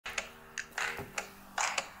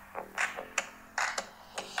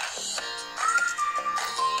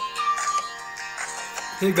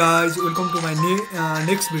Hey guys, welcome to my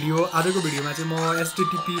next video. आजको भिडियोमा चाहिँ म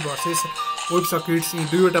HTTP भर्सेस WebSockets यी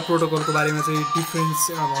दुईवटा प्रोटोकलको बारेमा चाहिँ डिफरेन्स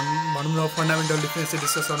भनौँ न फन्डामेन्टल डिफरेन्स चाहिँ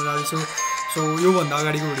डिस्कस गर्न जाँदैछु। सो योभन्दा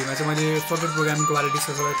अगाडिको भिडियोमा चाहिँ मैले सकेट प्रोग्रामिङको बारे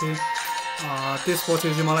डिस्कस गरेको थिएँ। त्यसपछि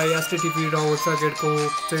चाहिँ मलाई HTTP र WebSocketको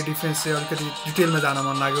चाहिँ डिफरेन्स चाहिँ अलिकति डिटेलमा जान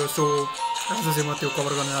मन लाग्यो। सो आज चाहिँ म त्यो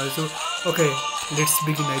कभर गर्न जाँदैछु। ओके, लेट्स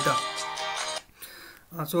बिगिन है त।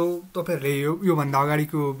 सो तपाईहरुले योभन्दा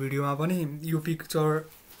अगाडिको भिडियोमा पनि यो पिक्चर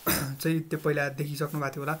चाहिँ त्यो पहिला देखिसक्नु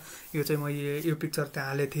भएको थियो होला। यो चाहिँ मैले यो पिक्चर त्यहाँ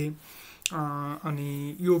हालेको थिएँ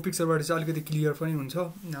अनि यो पिक्चरबाट चाहिँ अलिकति क्लियर पनि हुन्छ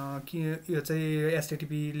कि यो चाहिँ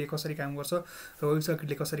HTTP ले कसरी काम गर्छ र WebSocket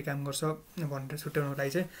ले कसरी काम गर्छ भनेर छुट्याउनलाई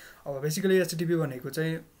चाहिँ अब बेसिकली HTTP भनेको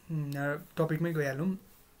चाहिँ टपिकमै गइहालौँ।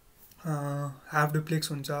 हाफ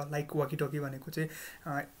डुप्लेक्स हुन्छ लाइक वाकी-टकी भनेको चाहिँ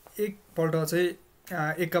एकपल्ट चाहिँ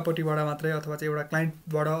एकापट्टिबाट मात्रै अथवा चाहिँ एउटा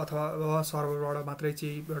क्लाइन्टबाट अथवा सर्भरबाट मात्रै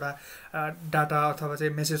चाहिँ एउटा डाटा अथवा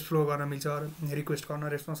चाहिँ मेसेज फ्लो गर्न मिल्छ, रिक्वेस्ट गर्न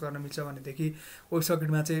रेस्पोन्स गर्न मिल्छ भनेदेखि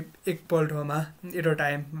वेबसकेटमा चाहिँ एकपल्टमा एट अ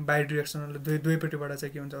टाइम बाइ डिरेक्सनल दुवैपट्टिबाट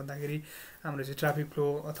चाहिँ के हुन्छ भन्दाखेरि हाम्रो चाहिँ ट्राफिक फ्लो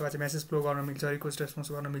अथवा चाहिँ मेसेज फ्लो गर्न मिल्छ, रिक्वेस्ट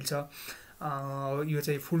रेस्पोन्स गर्न मिल्छ। यो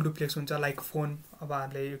चाहिँ फुल डुप्लेक्स हुन्छ लाइक फोन। अब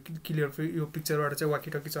हामीले यो क्लियर यो पिक्चरबाट चाहिँ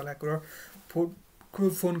वाकी-टकी चलाएको र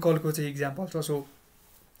फोन कलको चाहिँ इक्जाम्पल छ। So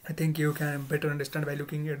I think you can better understand by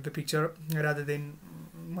looking at the picture rather than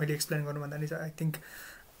मैले एक्सप्लेन गर्नु भन्दा नि I think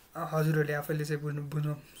हजुरहरूले आफैले चाहिँ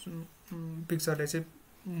बुझ्नु पिक्चरले चाहिँ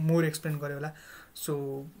मोर एक्सप्लेन गर्यो होला। So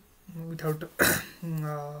without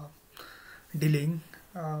delaying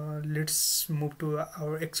let's move to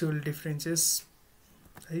our actual differences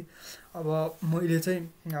है। अब मैले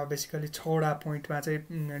चाहिँ बेसिकली 6वटा पोइन्टमा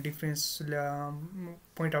चाहिँ डिफरेन्स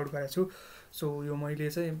पोइन्ट आउट गरेको छु। सो यो मैले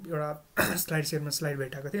चाहिँ एउटा स्लाइड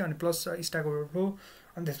भेटाएको थिएँ अनि प्लस स्ट्याक ओभरफ्लो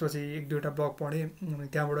अनि त्यसपछि एक दुईवटा ब्लग पढेँ।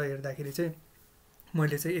 त्यहाँबाट हेर्दाखेरि चाहिँ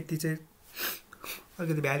मैले चाहिँ यति चाहिँ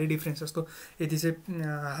अलिकति भ्यालिड डिफरेन्स जस्तो यति चाहिँ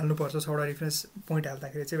हाल्नुपर्छ, 6वटा डिफरेन्स पोइन्ट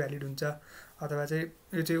हाल्दाखेरि चाहिँ भ्यालिड हुन्छ अथवा चाहिँ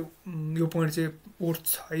यो पोइन्ट चाहिँ ओर्थ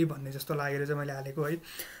छ है भन्ने जस्तो लागेर चाहिँ मैले हालेको है।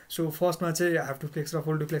 सो फर्स्टमा चाहिँ हाफ डुप्लेक्स र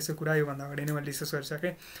फुल डुप्लेक्सको कुरा योभन्दा अगाडि नै मैले डिस्कस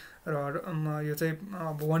गरिसकेँ र यो चाहिँ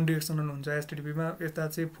अब वान डिरेक्सनल हुन्छ HTTPमा। यता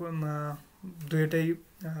चाहिँ दुईवटै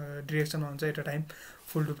डिरेक्सनमा हुन्छ at a time,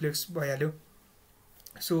 full duplex भइहाल्यो।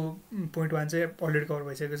 सो पोइन्ट 1 चाहिँ अलरेडी कभर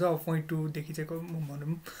भइसकेको छ। अब पोइन्ट 2 देखि चाहिँ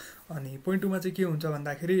भनौँ अनि पोइन्ट 2 मा चाहिँ के हुन्छ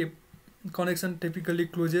भन्दाखेरि connection typically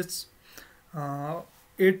closes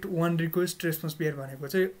at one request response pair भनेको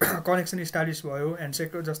चाहिँ कनेक्सन इस्टाब्लिस भयो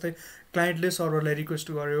ह्यान्डसेक जस्तै क्लाइन्टले सर्भरलाई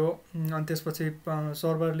रिक्वेस्ट गर्यो अनि त्यसपछि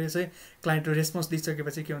सर्भरले चाहिँ क्लाइन्टको रेस्पोन्स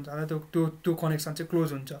दिइसकेपछि के हुन्छ भन्दा त्यो कनेक्सन चाहिँ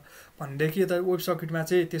क्लोज हुन्छ भनेदेखि यता वेबसकेटमा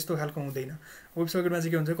चाहिँ त्यस्तो खालको हुँदैन। वेबसकेटमा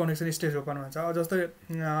चाहिँ के हुन्छ कनेक्सन स्टेज ओपन हुन्छ। जस्तै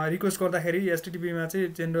रिक्वेस्ट गर्दाखेरि HTTPमा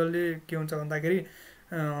चाहिँ जेनरली के हुन्छ भन्दाखेरि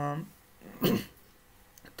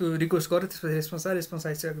त्यो रिक्वेस्ट गर्यो त्यसपछि रेस्पोन्स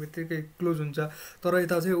आइसकेबित्तिकै क्लोज हुन्छ। तर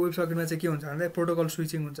यता चाहिँ वेबसकेटमा चाहिँ के हुन्छ भन्दा प्रोटोकल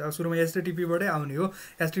स्विचिङ हुन्छ। सुरुमा HTTPबाटै आउने हो,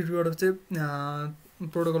 HTTPबाट चाहिँ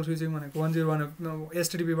प्रोटोकल स्विचिङ भनेको 101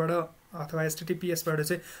 HTTPबाट अथवा HTTPSबाट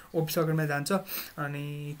चाहिँ वेबसकेटमा जान्छ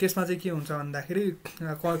अनि त्यसमा चाहिँ के हुन्छ भन्दाखेरि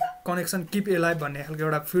कनेक्सन किप एलाइभ भन्ने खालको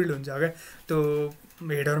एउटा फिल्ड हुन्छ क्या, त्यो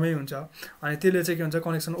हेडरमै हुन्छ अनि त्यसले चाहिँ के हुन्छ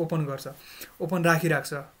कनेक्सन ओपन गर्छ, ओपन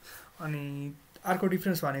राखिराख्छ। अनि अर्को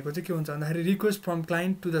डिफरेन्स भनेको चाहिँ के हुन्छ भन्दाखेरि request from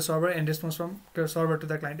client to the server and response from server to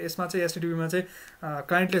the client. यसमा चाहिँ HTTPमा चाहिँ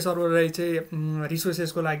क्लाइन्टले सर्भरलाई चाहिँ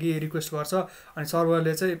रिसोर्सेसको लागि रिक्वेस्ट गर्छ अनि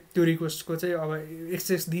सर्भरले चाहिँ त्यो रिक्वेस्टको चाहिँ अब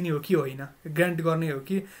एक्सेस दिने हो कि होइन, ग्रान्ट गर्ने हो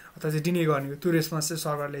कि अथवा चाहिँ डिने गर्ने हो, त्यो रेस्पोन्स चाहिँ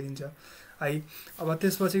सर्भरले दिन्छ है। अब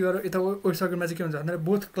त्यसपछि गएर यता वेबसकेटमा चाहिँ के हुन्छ भन्दाखेरि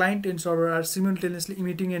both client and server are simultaneously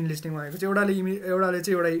emitting and listing भनेको चाहिँ एउटाले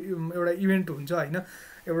चाहिँ एउटा इभेन्ट हुन्छ होइन।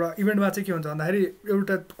 एउटा इभेन्टमा चाहिँ के हुन्छ भन्दाखेरि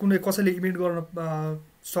एउटा कुनै कसैले इमिट गर्न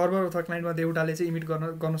सर्भर अथवा क्लाइन्टमा एउटाले चाहिँ इमिट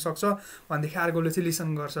गर्न सक्छ भनेदेखि अर्कोले चाहिँ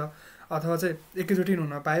लिसन गर्छ अथवा चाहिँ एकैचोटि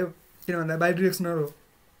हुन पायो किन भन्दा बाइ डिरेक्सनल हो।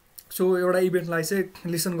 सो एउटा इभेन्टलाई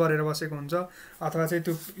चाहिँ लिसन गरेर बसेको हुन्छ अथवा चाहिँ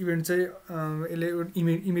त्यो इभेन्ट चाहिँ यसले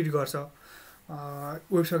इमिट गर्छ।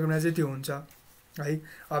 वेबसकेटमा चाहिँ त्यो हुन्छ है।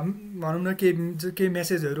 भनौँ न केही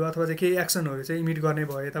मेसेजहरू अथवा चाहिँ केही एक्सनहरू चाहिँ इमिट गर्ने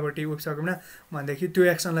भयो यतापट्टि वेबसकेटमा भनेदेखि त्यो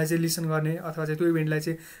एक्सनलाई चाहिँ लिसन गर्ने अथवा चाहिँ त्यो इभेन्टलाई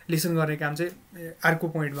चाहिँ लिसन गर्ने काम चाहिँ अर्को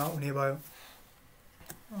पोइन्टमा हुने भयो।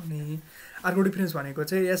 अनि अर्को डिफरेन्स भनेको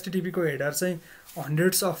चाहिँ HTTPको हेडर चाहिँ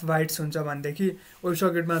हन्ड्रेड्स अफ बाइट्स हुन्छ भनेदेखि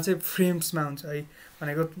वेबसकेटमा चाहिँ फ्रेम्समा हुन्छ है।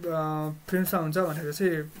 भनेको फ्रेम्समा हुन्छ भनेको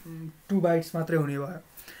चाहिँ 2 बाइट्स मात्रै हुने भयो।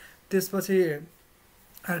 त्यसपछि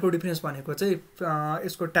अर्को डिफरेन्स भनेको चाहिँ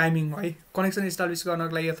यसको टाइमिङ है। कनेक्सन इस्टाब्लिस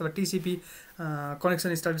गर्नको लागि अथवा TCP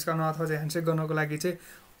कनेक्सन इस्टाब्लिस गर्न अथवा चाहिँ ह्यान्डसेक गर्नको लागि चाहिँ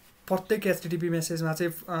प्रत्येक HTTP मेसेजमा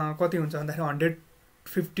चाहिँ कति हुन्छ भन्दाखेरि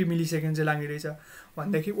 50 मिलिसेकेन्ड चाहिँ लाग्ने रहेछ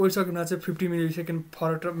भनेदेखि वेबसकेटमा चाहिँ 50 मिलिसेकेन्ड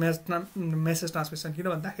फर मेसेज ट्रान्समिसन किन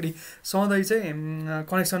भन्दाखेरि सधैँ चाहिँ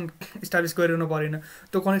कनेक्सन इस्टाब्लिस गरिरहनु परेन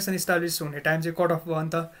त्यो कनेक्सन इस्टाब्लिस हुने टाइम चाहिँ कट अफ भयो नि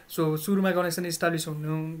त सो सुरुमा कनेक्सन इस्टाब्लिस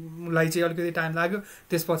हुनुलाई चाहिँ अलिकति टाइम लाग्यो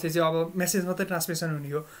त्यसपछि चाहिँ अब मेसेज मात्रै ट्रान्समिसन हुने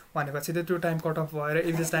हो भनेपछि चाहिँ त्यो टाइम कट अफ भएर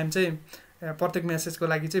एभरेज टाइम चाहिँ प्रत्येक मेसेजको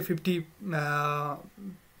लागि चाहिँ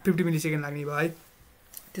 50 मिलिसेकेन्ड लाग्ने भयो है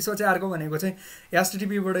त्यसपछि अर्को भनेको चाहिँ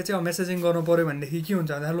HTTPबाट चाहिँ मेसेजिङ गर्नु पऱ्यो भनेदेखि के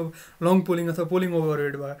हुन्छ भन्दा लङ पोलिङ अथवा पोलिङ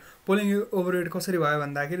ओभररेड भयो पोलिङ ओभररेड कसरी भयो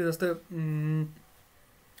भन्दाखेरि जस्तै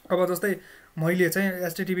अब जस्तै मैले चाहिँ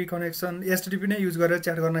HTTP कनेक्सन HTTP नै युज गरेर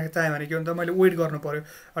च्याट गर्न चाहेँ भने के हुन्छ मैले वेट गर्नु पऱ्यो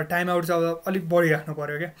टाइम आउट चाहिँ अब अलिक बढी राख्नु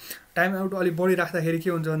पऱ्यो क्या टाइम आउट अलिक बढी राख्दाखेरि के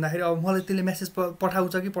हुन्छ भन्दाखेरि अब मलाई त्यसले मेसेज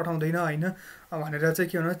पठाउँछ कि पठाउँदैन होइन भनेर चाहिँ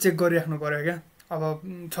के भन्नु चेक गरिराख्नु पऱ्यो क्या अब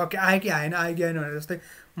छ कि आयो कि आएन भनेर जस्तै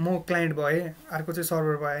म क्लाइन्ट भएँ अर्को चाहिँ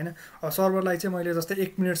सर्भर भयो होइन अब सर्भरलाई चाहिँ मैले जस्तै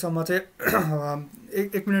 1 मिनटसम्म चाहिँ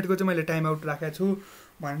एक मिनटको चाहिँ मैले टाइम आउट राखेको छु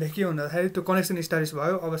भनेदेखि के भन्दाखेरि त्यो कनेक्सन इस्टाब्लिस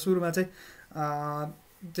भयो अब सुरुमा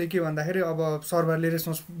चाहिँ के भन्दाखेरि अब सर्भरले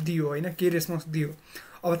रेस्पोन्स दियो होइन के रेस्पोन्स दियो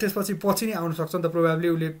अब त्यसपछि पछि नै आउन सक्छ नि त प्रोभाब्ली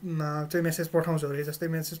उसले चाहिँ मेसेज पठाउँछ अरे जस्तै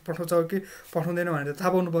मेसेज पठाउँछ कि पठाउँदैन भनेर थाहा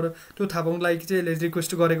पाउनु पऱ्यो त्यो थाहा पाउनुको लागि चाहिँ यसले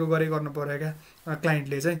रिक्वेस्ट गरेको गर्नु पऱ्यो क्या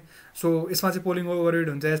क्लाइन्टले चाहिँ सो यसमा चाहिँ पोलिङ ओभररेड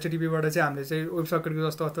हुन्छ HTTPबाट चाहिँ हामीले चाहिँ वेबसकेटको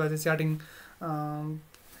जस्तो अथवा चाहिँ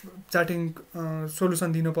च्याटिङ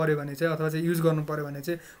सोल्युसन दिनु पऱ्यो भने चाहिँ अथवा चाहिँ युज गर्नु पऱ्यो भने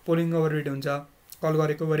चाहिँ पोलिङ ओभररेड हुन्छ कल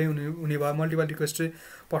गरेको हुने भयो मल्टिपल रिक्वेस्ट चाहिँ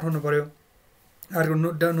पठाउनु पऱ्यो अर्को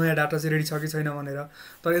नयाँ डाटा चाहिँ रेडी छ कि छैन भनेर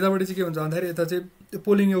तर यतापट्टि चाहिँ के हुन्छ भन्दाखेरि यता चाहिँ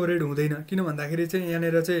पोलिङ ओभररेड हुँदैन किन भन्दाखेरि चाहिँ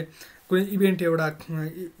यहाँनिर चाहिँ कुनै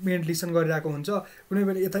इभेन्ट लिसन गरिरहेको हुन्छ कुनै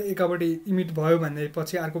बेला यता एकापट्टि इमिट भयो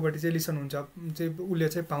भनेपछि अर्कोपट्टि चाहिँ लिसन हुन्छ चाहिँ उसले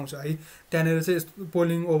चाहिँ पाउँछ है त्यहाँनिर चाहिँ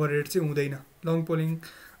पोलिङ ओभररेड चाहिँ हुँदैन लङ पोलिङ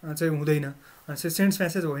चाहिँ हुँदैन सेन्ड्स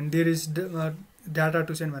मेसेज हो भने there is data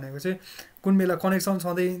to send भनेको चाहिँ कुन बेला कनेक्सन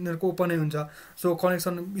सधैँ यिनीहरूको ओपनै हुन्छ सो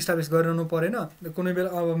कनेक्सन इस्टाब्लिस गरिरहनु परेन कुनै बेला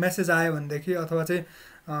अब मेसेज आयो भनेदेखि अथवा चाहिँ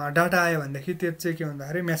डाटा आयो भनेदेखि त्यो चाहिँ के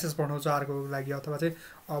भन्दाखेरि मेसेज पठाउँछ अर्को लागि अथवा चाहिँ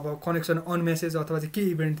अब कनेक्सन अन मेसेज अथवा चाहिँ के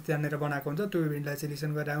इभेन्ट त्यहाँनिर बनाएको हुन्छ त्यो इभेन्टलाई चाहिँ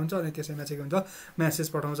लिसन गरेर हुन्छ अनि त्यसैमा चाहिँ के हुन्छ मेसेज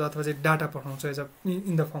पठाउँछ अथवा चाहिँ डाटा पठाउँछ as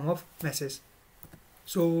in the form of message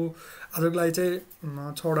so आजको लागि चाहिँ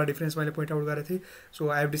 6वटा डिफ्रेन्स मैले पोइन्ट आउट गरेको थिएँ सो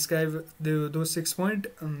आई हेभ डिस्क्राइब दो 6 पोइन्ट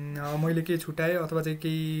मैले केही छुट्याएँ अथवा चाहिँ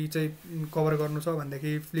केही चाहिँ कभर गर्नु छ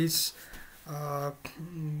भनेदेखि प्लिज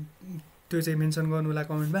त्यो चाहिँ मेन्सन गर्नु होला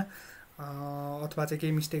कमेन्टमा अथवा चाहिँ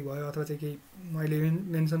केही मिस्टेक भयो अथवा चाहिँ केही मैले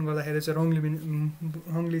मेन्सन गर्दाखेरि चाहिँ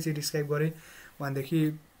रङली चाहिँ डिस्क्राइब गरेँ भनेदेखि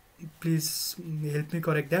please help me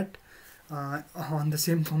correct that on the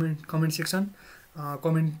same comment section.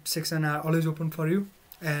 Comment section are always open for you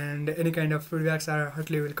and any kind of feedbacks are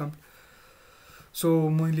heartily welcome. So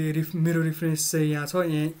मैले मेरो रिफरेन्स चाहिँ यहाँ छ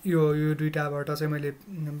यो दुईटाबाट चाहिँ मैले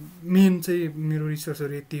मेन चाहिँ मेरो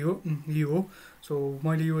रिसोर्सहरू यति हो यो हो सो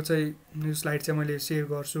मैले यो चाहिँ यो स्लाइड चाहिँ मैले सेयर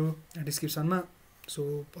गर्छु डिस्क्रिप्सनमा सो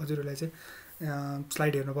हजुरहरूलाई चाहिँ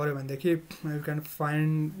स्लाइड हेर्नु पऱ्यो भनेदेखि यु क्यान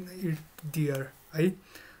फाइन्ड इट दियर है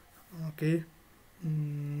okay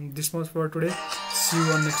this much for today C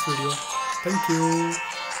you on next video thank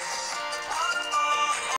you